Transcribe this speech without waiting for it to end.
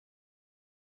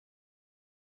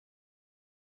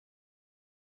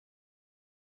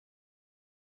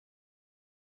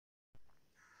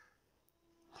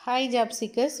Hi job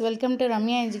seekers, welcome to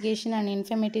Ramya Education and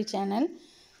Informative channel.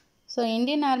 So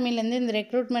Indian Army ல இந்த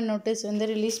recruitment notice வந்து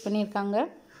release பண்ணிருக்காங்க.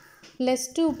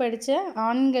 +2 படிச்ச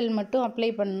ஆண்கள் மட்டும் அப்ளை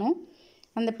பண்ணனும்.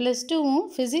 அந்த +2வும்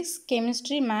physics,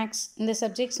 chemistry, maths இந்த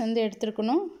சப்ஜெக்ட்ஸ் வந்து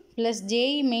எடுத்துக்கணும். plus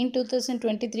JEE main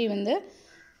 2023 வந்து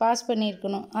பாஸ்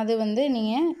பண்ணியிருக்கணும். அது வந்து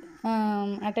நீங்க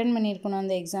அட்டெண்ட் பண்ணியிருக்கணும்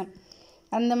அந்த எக்ஸாம்.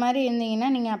 அந்த மாதிரி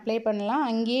இருந்தீங்கன்னா நீங்க அப்ளை பண்ணலாம்.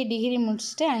 அங்கேயே டிகிரி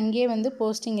முடிச்சிட்டு அங்கேயே வந்து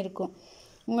போஸ்டிங் இருக்கும்.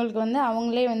 உங்களுக்கு வந்து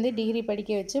அவங்களே வந்து டிகிரி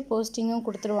படிக்க வச்சு போஸ்டிங்கும்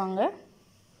கொடுத்துருவாங்க.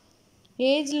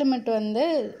 ஏஜ் லிமிட் வந்து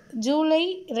ஜூலை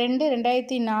 2,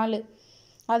 2004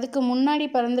 அதுக்கு முன்னாடி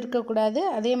பிறந்திருக்கக்கூடாது.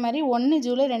 அதே மாதிரி 1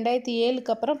 ஜூலை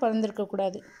 2007க்கு அப்புறம்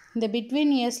பிறந்திருக்கக்கூடாது. இந்த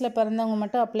பிட்வீன் இயர்ஸில் பிறந்தவங்க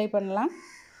மட்டும் அப்ளை பண்ணலாம்.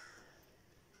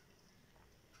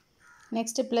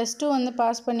 நெக்ஸ்ட்டு +2 வந்து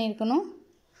பாஸ் பண்ணியிருக்கணும்.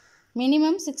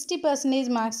 மினிமம்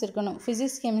 60% மார்க்ஸ் இருக்கணும்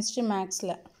ஃபிசிக்ஸ், கெமிஸ்ட்ரி,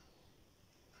 மேக்ஸில்.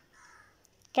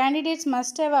 Candidates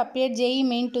must have appeared JEE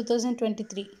Main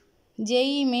 2023.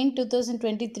 JEE Main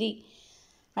 2023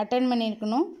 attend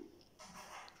பண்ணியிருக்கணும்.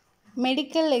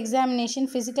 மெடிக்கல் எக்ஸாமினேஷன்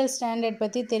ஃபிசிக்கல் ஸ்டாண்டர்ட்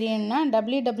பற்றி தெரியணும்னா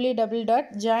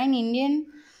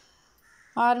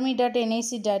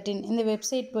www.joinindianarmy.nic.in இந்த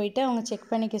வெப்சைட் போயிட்டு அவங்க செக்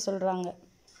பண்ணிக்க சொல்கிறாங்க.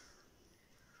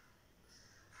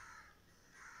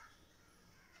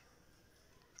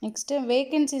 நெக்ஸ்ட்டு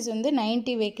வேக்கன்சிஸ் வந்து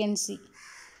 90 vacancy.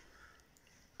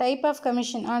 Type of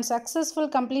commission. On successful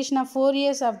completion of 4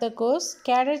 years of the course,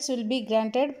 cadets will be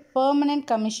granted permanent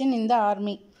commission in the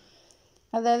army.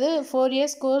 அதாவது 4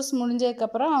 years கோர்ஸ்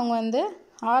முடிஞ்சதுக்கப்புறம் அவங்க வந்து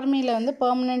ஆர்மியில் வந்து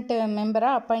பெர்மனெண்ட்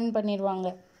மெம்பராக அப்பாயிண்ட் பண்ணிடுவாங்க.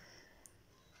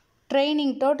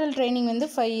 டோட்டல் ட்ரைனிங் வந்து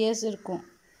 5 years இருக்கும்.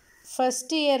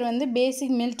 ஃபஸ்ட் இயர் வந்து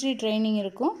பேசிக் மிலிட்ரி ட்ரைனிங்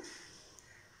இருக்கும்.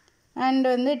 அண்ட்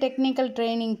வந்து டெக்னிக்கல்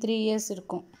ட்ரைனிங் 3 years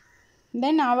இருக்கும்.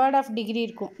 தென் அவார்ட் ஆஃப் டிகிரி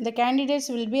இருக்கும். The candidates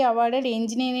will be awarded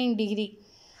engineering degree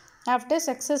after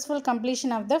successful completion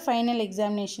of the final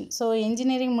examination. So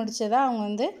engineering முடிச்சதா அவங்க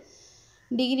வந்து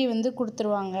டிகிரி வந்து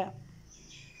கொடுத்துருவாங்க.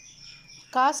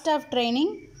 Cost of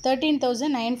training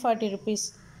 13,940 rupees.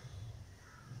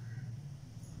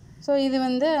 So இது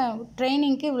வந்து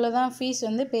ட்ரைனிங்க்கு இவ்வளோ தான் ஃபீஸ்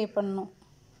வந்து பே பண்ணணும்.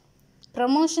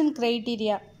 Promotion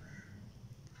criteria.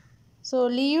 ஸோ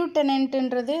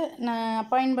லியூட்டனன்ட்டுன்றது நான்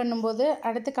அப்பாயிண்ட் பண்ணும்போது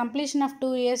அடுத்து கம்ப்ளீஷன் ஆஃப்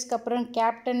 2 yearsக்கு அப்புறம்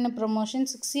கேப்டன் ப்ரமோஷன்,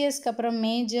 6 yearsக்கு அப்புறம்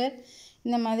மேஜர்,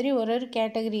 இந்த மாதிரி ஒரு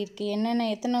கேட்டகரி இருக்குது.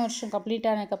 எத்தனை வருஷம் கம்ப்ளீட்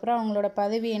ஆனதுக்கப்புறம் அவங்களோட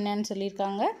பதவி என்னன்னு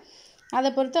சொல்லியிருக்காங்க. அதை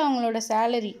பொறுத்து அவங்களோட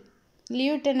சேலரி.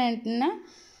 லியூட்டனன்ட்னா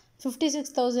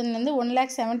 56,000லேருந்து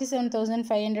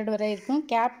 1,77,500 வரை இருக்கும்.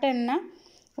 கேப்டன்னா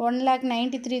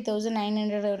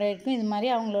 1,93,900 வரை இருக்கும். இது மாதிரி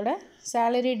அவங்களோட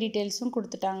சேலரி டீட்டெயில்ஸும்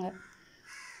கொடுத்துட்டாங்க.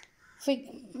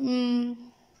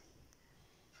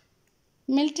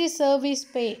 Military service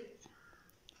pay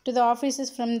to the officers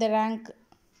from the rank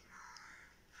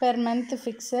per month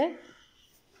fixed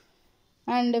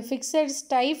and fixed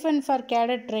stipend for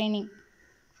cadet training.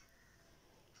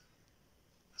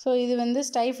 So இது வந்து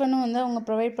ஸ்டைஃபனும் வந்து அவங்க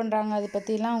ப்ரொவைட் பண்ணுறாங்க. அதை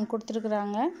பற்றிலாம் அவங்க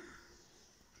கொடுத்துருக்குறாங்க.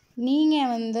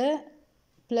 நீங்கள் வந்து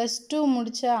 +2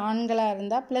 முடித்த ஆண்களாக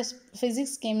இருந்தால் ப்ளஸ்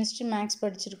ஃபிசிக்ஸ், கெமிஸ்ட்ரி, மேக்ஸ்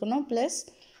படிச்சிருக்கணும். ப்ளஸ்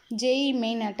JEE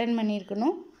மெயின் அட்டன்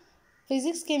பண்ணியிருக்கணும்.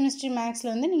 ஃபிசிக்ஸ், கெமிஸ்ட்ரி,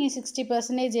 மேக்ஸில் வந்து நீங்கள்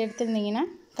 60% எடுத்திருந்தீங்கன்னா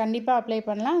கண்டிப்பாக அப்ளை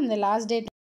பண்ணலாம். அந்த லாஸ்ட் டேட்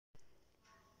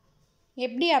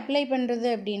எப்படி அப்ளை பண்ணுறது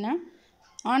அப்படின்னா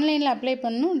ஆன்லைனில் அப்ளை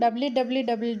பண்ணணும்.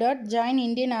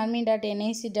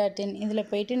 www.joinindianarmy.nic.in இதில்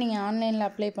போய்ட்டு நீங்கள் ஆன்லைனில்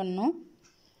அப்ளை பண்ணணும்.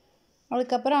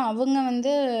 அதுக்கப்புறம் அவங்க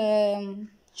வந்து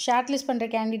ஷார்ட்லிஸ்ட் பண்ணுற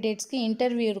கேண்டிடேட்ஸ்க்கு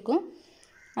இன்டர்வியூ இருக்கும்.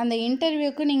 அந்த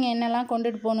இன்டர்வியூக்கு நீங்கள் என்னெல்லாம்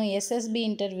கொண்டுட்டு போகணும்? SSB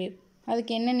interview.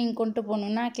 அதுக்கு என்ன நீங்கள் கொண்டு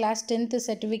போகணுன்னா class 10th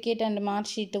certificate and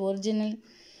mark sheet original,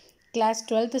 class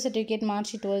 12th certificate mark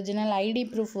sheet original, ID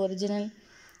proof original,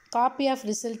 copy of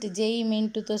result JEE Main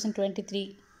 2023.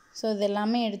 So இது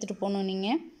எல்லாமே எடுத்துகிட்டு போகணும்.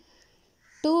 நீங்கள்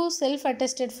 2 self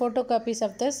attested photo copies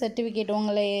of the certificate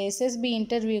உங்களை SSB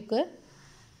இன்டர்வியூக்கு.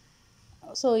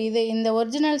 ஸோ இந்த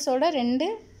ஒரிஜினல்ஸோட 2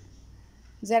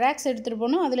 xerox எடுத்துகிட்டு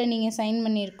போகணும். அதில் நீங்கள் சைன்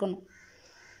பண்ணியிருக்கணும்.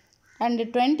 And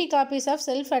 20 copies of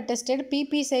self attested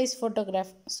PP size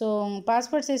photograph. So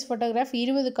passport size photograph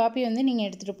 20 copy வந்து நீங்கள்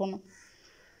எடுத்துகிட்டு போகணும்.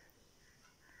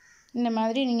 இந்த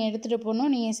மாதிரி நீங்கள் எடுத்துகிட்டு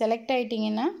போகணும். நீங்கள் செலக்ட்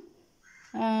ஆகிட்டிங்கன்னா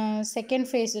செகண்ட்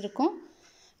ஃபேஸ் இருக்கும்.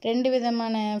 2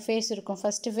 விதமான ஃபேஸ் இருக்கும்.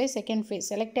 First face, second phase.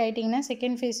 Select ஆகிட்டிங்கன்னா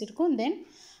second phase இருக்கும். தென்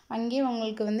அங்கேயே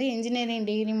உங்களுக்கு வந்து இன்ஜினியரிங்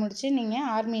டிகிரி முடித்து நீங்கள்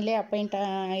ஆர்மியிலே அப்பாயிண்ட்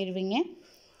ஆயிடுவீங்க.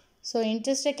 ஸோ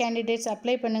இன்ட்ரெஸ்டட் கேண்டிடேட்ஸ்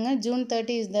அப்ளை பண்ணுங்கள். June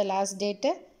 30 is the last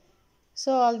date. So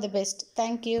all the best.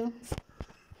 Thank you.